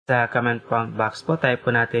Sa command prompt box po, type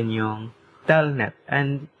po natin yung Telnet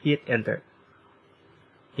and hit enter.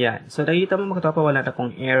 Yan. So, nakikita mo mga katropa, wala na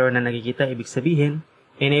pong error na nakikita. Ibig sabihin,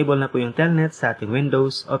 enable na po yung Telnet sa ating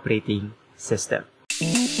Windows operating system.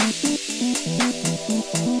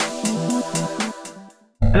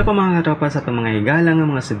 Hello po mga katropa sa itong mga igalang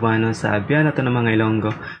ng mga Cebuano sa Abian at ng mga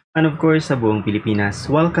Ilonggo and of course sa buong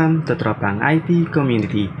Pilipinas. Welcome to Tropang IT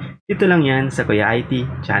Community. Dito lang yan sa Kuya IT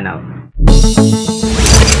Channel.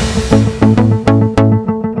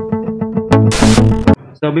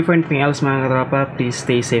 So before anything else mga katropa, please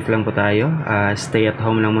stay safe lang po tayo. Stay at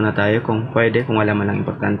home lang muna tayo kung pwede, kung wala man lang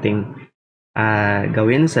importanteng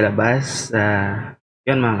gawin sa labas.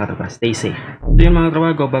 Yun mga katropa, stay safe. So yun mga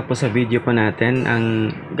katropa, go back po sa video po natin.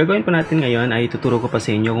 Ang gagawin po natin ngayon ay tuturo ko pa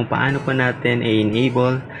sa inyo kung paano po natin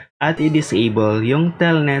i-enable at i-disable yung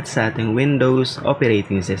Telnet sa ating Windows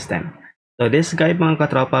operating system. So this guide mga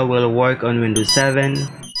katropa will work on Windows 7,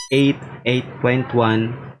 8,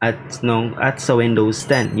 8.1 at sa Windows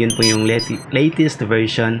 10. Yun po yung latest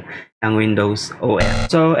version ng Windows OS.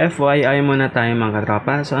 So FYI muna tayo mga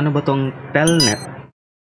katropa. So ano ba tong Telnet?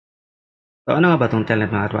 So, ano nga ba itong Telnet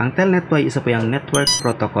mga katropa? Ang Telnet po ay isa po yung network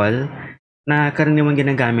protocol na karaniwang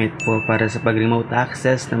ginagamit po para sa pag-remote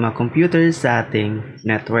access ng mga computers sa ating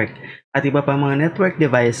network at iba pa mga network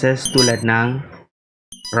devices tulad ng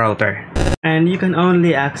router. And you can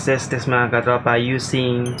only access this mga katropa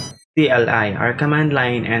using CLI or command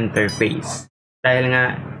line interface. Dahil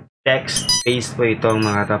nga text-based po itong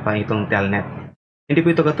mga katropa, itong Telnet. Hindi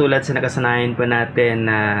po ito katulad sa nakasanayan po natin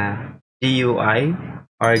na GUI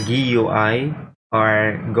or GUI or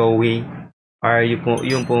GUI or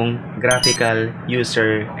yung pong graphical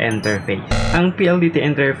user interface. Ang PLDT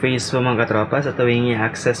interface po mga katropa, sa tuwing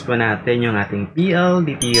i-access po natin yung ating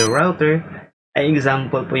PLDT router ay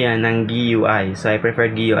example po yan ng GUI. So I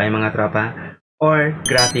prefer GUI mga tropa or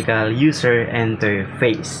graphical user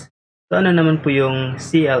interface. So ano naman po yung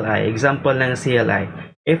CLI? Example ng CLI.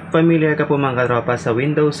 If familiar ka po mga katropa sa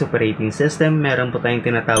Windows operating system, meron po tayong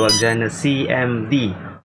tinatawag dyan na CMD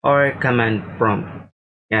or command prompt.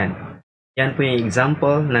 Yan. Yan po yung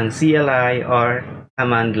example ng CLI or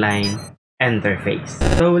command line interface.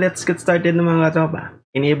 So let's get started na mga katropa.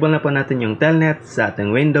 Enable na po natin yung Telnet sa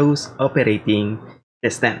ating Windows operating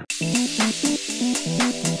system.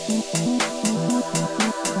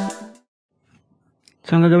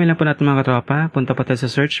 So, ang gagawin lang po natin mga katropa, punta po tayo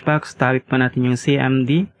sa search box, type po natin yung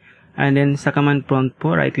CMD, and then sa command prompt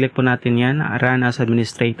po, right click po natin yan, run as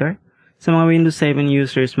administrator. Sa mga Windows 7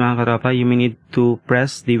 users mga katropa, you may need to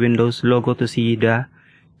press the Windows logo to see the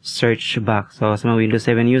search box. So, sa mga Windows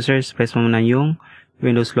 7 users, press mo muna yung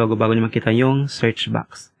Windows logo bago nyo makita yung search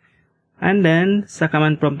box. And then, sa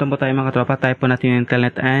command prompt po tayo mga katropa, type po natin yung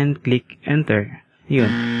Telnet and click enter. Yun.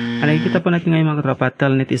 Ang nakikita po natin ngayon mga katropa,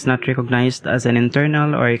 Telnet is not recognized as an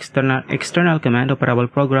internal or external command, operable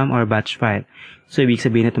program, or batch file. So, ibig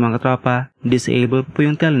sabihin nito mga katropa, disable po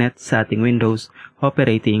yung Telnet sa ating Windows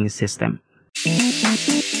operating system.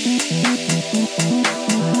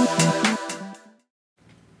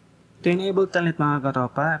 To enable Telnet mga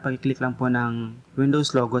katropa, pag-click lang po ng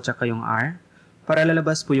Windows logo tsaka yung R para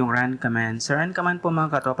lalabas po yung run command. Sa run command po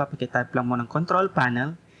mga katropa, pag-type lang mo ng control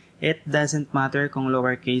panel. It doesn't matter kung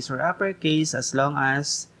lowercase or uppercase as long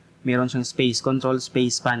as meron siyang space, control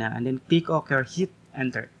space panel. And then click OK or hit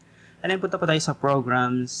enter. And then punta po tayo sa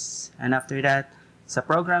programs. And after that, sa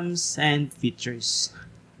programs and features.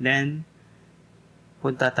 Then,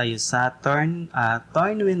 punta tayo sa turn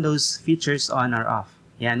Windows features on or off.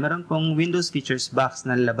 Yan, meron pong Windows features box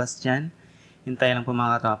na lalabas dyan. Hintay lang po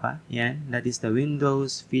mga katropa. Yan, that is the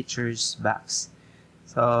Windows features box.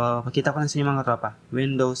 So, pakita ko lang sa inyo mga katropa,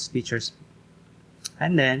 Windows features.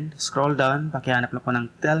 And then, scroll down, pakihanap lang po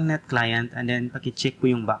ng Telnet client, and then paki-check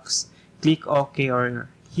po yung box. Click OK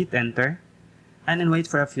or hit enter, and then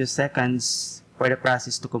wait for a few seconds for the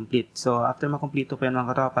process to complete. So, after makomplete po yan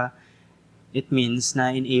mga katropa, it means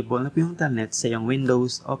na enable na po yung Telnet sa yung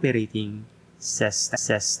Windows operating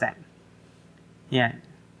system. Yan.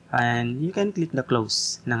 And you can click the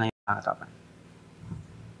close na ngayon mga katropa.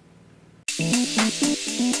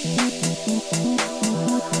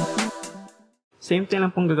 Same thing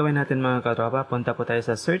lang pong gagawin natin mga katropa. Punta po tayo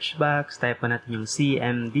sa search box, type po natin yung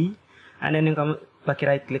CMD, and then yung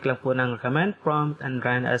paki-right click lang po ng command prompt and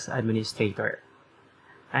run as administrator.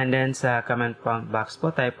 And then sa command prompt box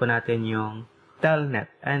po, type po natin yung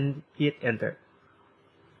Telnet and hit enter.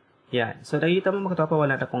 Yan. So nakikita mo mga katropa,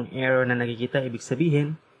 wala na pong error na nakikita. Ibig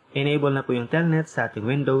sabihin, enable na po yung Telnet sa ating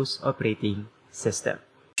Windows operating system.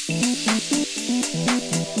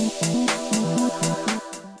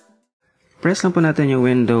 Press lang po natin yung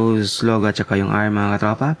Windows logo at saka yung R mga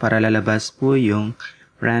katropa para lalabas po yung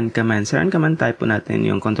run command. Sa run command, type po natin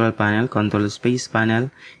yung control panel, control space panel,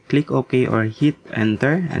 click OK or hit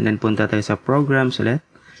enter, and then punta tayo sa programs ulit,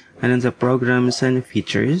 and then sa programs and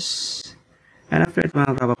features. And after it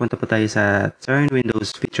mga katropa, punta po tayo sa turn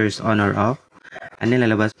Windows features on or off. And then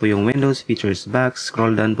lalabas po yung Windows features box.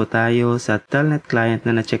 Scroll down po tayo sa Telnet client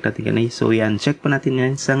na na-check natin kanina. So yan, check po natin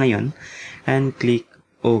yan sa ngayon. And click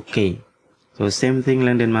OK. So, same thing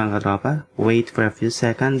lang din mga katropa. Wait for a few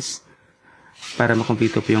seconds para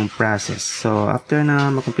makumpleto po yung process. So, after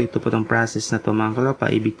na makumpleto po itong process na to mga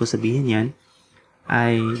katropa, ibig po sabihin yan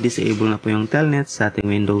ay disable na po yung Telnet sa ating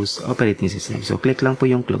Windows operating system. So, click lang po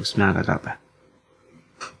yung close mga katropa.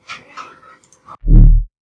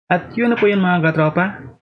 At yun na po yun mga katropa.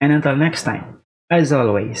 And until next time, as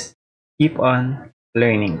always, keep on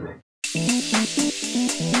learning.